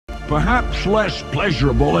Perhaps less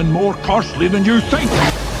pleasurable and more costly than you think.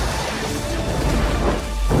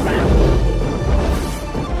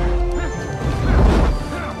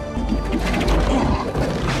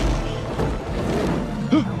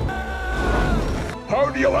 How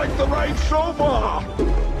do you like the ride so far?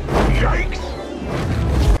 Yikes!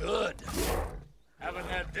 Good. Haven't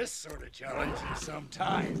had this sort of challenge in some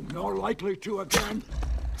time. Nor likely to again.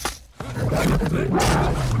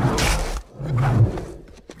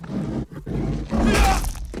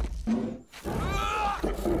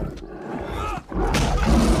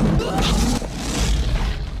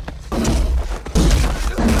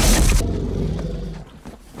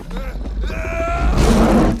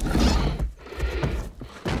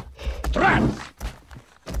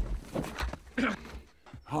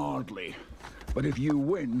 Hardly. But if you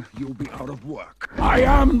win, you'll be out of work. I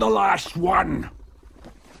am the last one!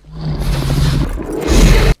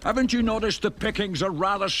 Haven't you noticed the pickings are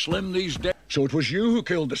rather slim these days? So it was you who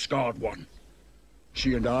killed the scarred one.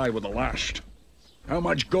 She and I were the last. How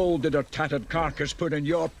much gold did her tattered carcass put in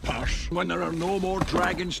your purse when there are no more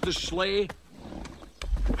dragons to slay?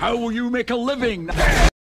 How will you make a living?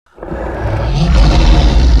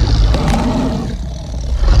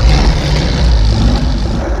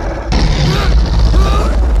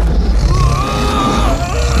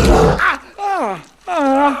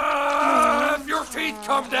 If your feet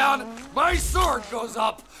come down, my sword goes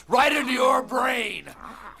up right into your brain.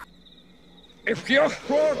 If your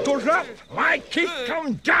sword goes up, my teeth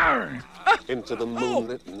come down! Into the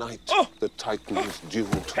moonlit night, the Titans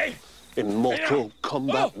doomed, Hey. in mortal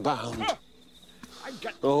combat bound. I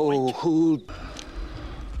got Oh, who...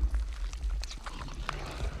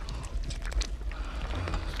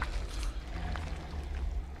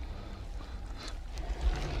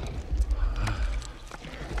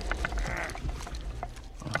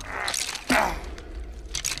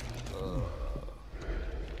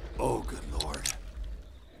 Oh, good Lord.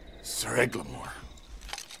 Sir Eglamour.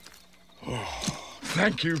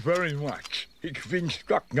 Thank you very much. It's been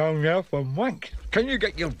stuck down there for months. Can you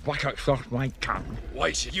get your buttocks off my tongue?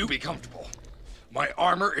 Why should you be comfortable? My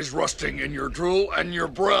armor is rusting in your drool and your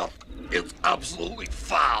breath. It's absolutely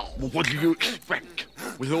foul. Well, what do you expect?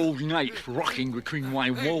 With old knights rocking between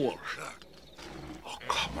my walls. Oh,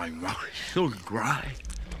 God, my mouth is so dry.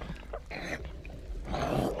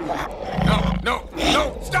 No,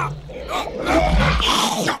 stop!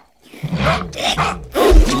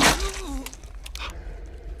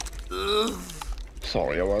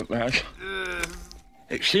 Sorry about that.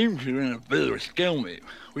 It seems you're in a bit of a stalemate.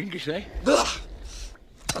 Wouldn't you say? But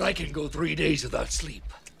I can go 3 days without sleep.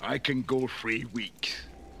 I can go 3 weeks.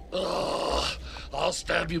 I'll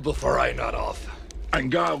stab you before I nod off.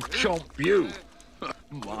 And I'll chomp you.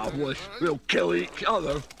 Marvelous. We'll kill each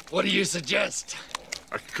other. What do you suggest?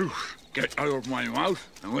 A truce. Get out of my mouth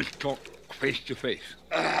and let's talk face to face.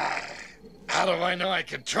 How do I know I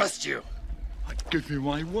can trust you? I give you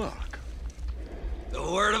my word. The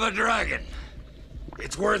word of a dragon.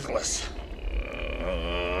 It's worthless.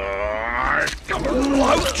 Come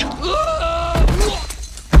out!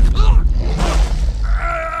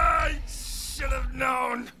 I should have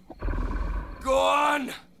known. Go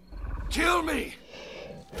on. Kill me.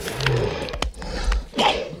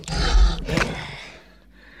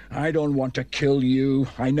 I don't want to kill you.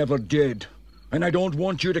 I never did. And I don't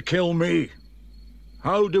want you to kill me.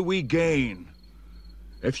 How do we gain?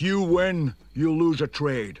 If you win, you lose a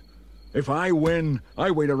trade. If I win,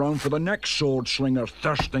 I wait around for the next sword slinger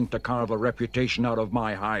thirsting to carve a reputation out of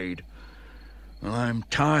my hide. And I'm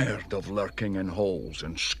tired of lurking in holes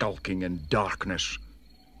and skulking in darkness.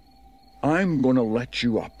 I'm gonna let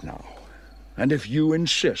you up now. And if you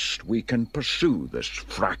insist, we can pursue this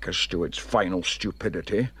fracas to its final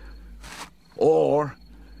stupidity. Or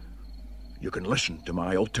you can listen to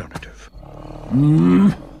my alternative.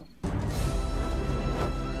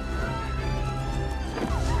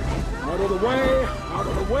 Out of the way! Out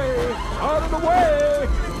of the way! Out of the way!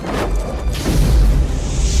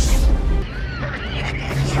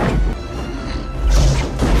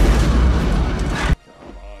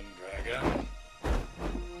 Come on, dragon.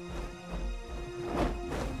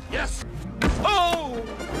 Yes! Oh!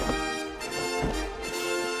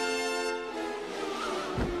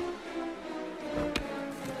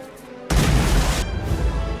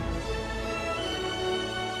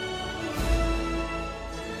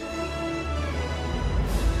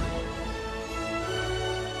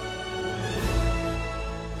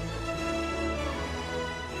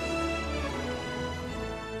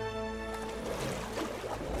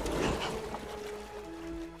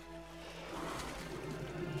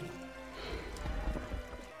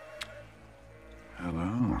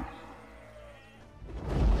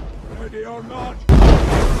 ready or not.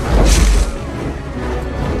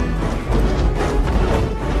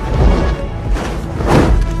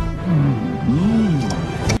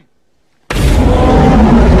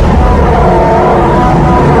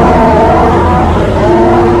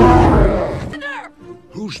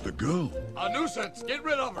 Who's the girl? A nuisance. Get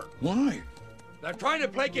rid of her. Why? They're trying to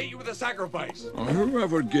placate you with a sacrifice.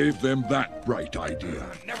 Whoever gave them that bright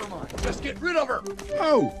idea? Never mind. Just get rid of her.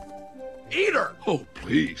 How? Eat her. Oh,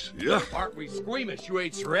 please, yeah. Aren't we squeamish? You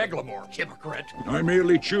ate Sir Eglamour, hypocrite. I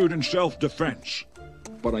merely chewed in self-defense,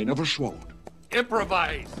 but I never swallowed.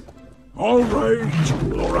 Improvise. All right,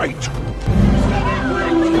 all right.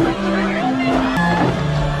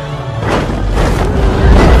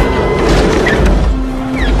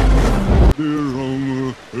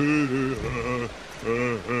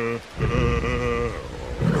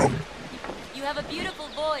 You have a beautiful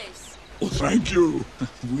voice. Well, thank you.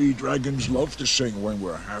 We dragons love to sing when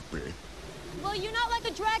we're happy. Well, you're not like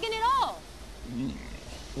a dragon at all.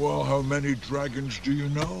 Well, how many dragons do you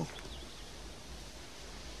know?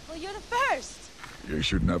 Well, you're the first. You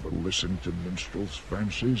should never listen to minstrels'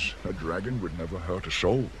 fancies. A dragon would never hurt a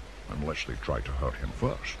soul, unless they try to hurt him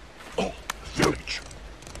first. Oh, the village.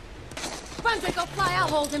 Run, Draco, fly, I'll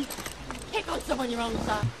hold him. Pick on someone your own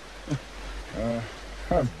size.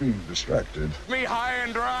 I've been distracted. Me high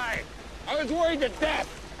and dry. I was worried to death.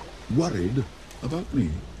 Worried about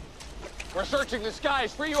me? We're searching the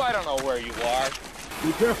skies for you. I don't know where you are.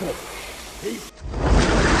 Be careful.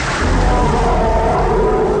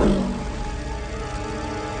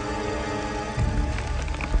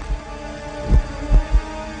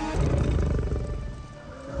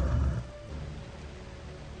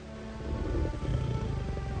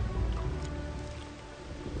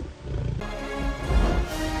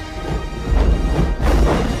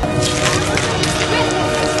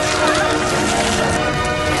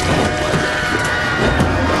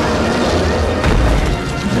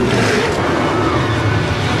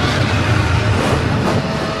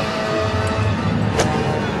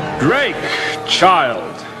 Drake,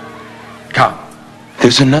 child, come.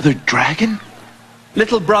 There's another dragon?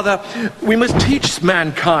 Little brother, we must teach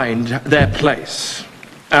mankind their place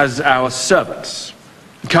as our servants.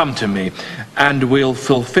 Come to me, and we'll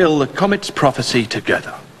fulfill the comet's prophecy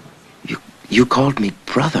together. You called me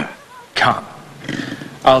brother. Come,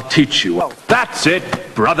 I'll teach you. That's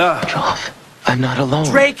it, brother. Joff, I'm not alone.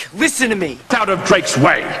 Drake, listen to me. Out of Drake's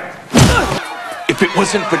way. If it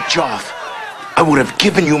wasn't for Joff, I would have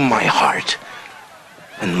given you my heart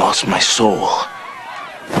and lost my soul.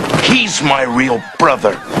 He's my real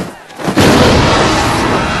brother.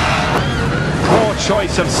 Poor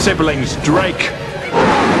choice of siblings, Drake.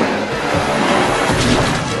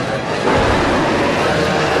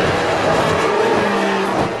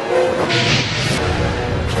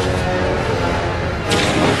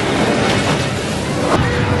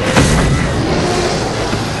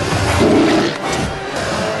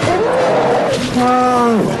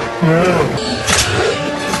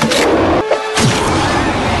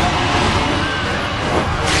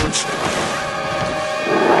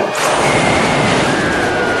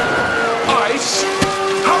 Ice?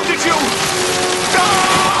 How did you?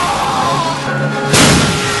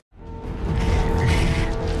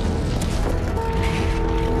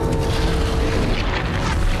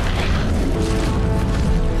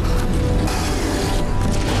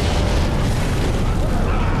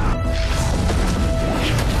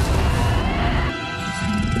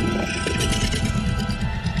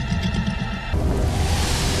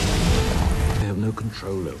 They have no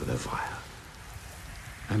control over their fire.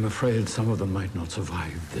 I'm afraid some of them might not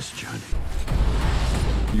survive this journey.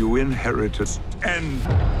 You inherited and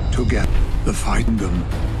to get the fighting them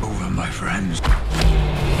over my friends.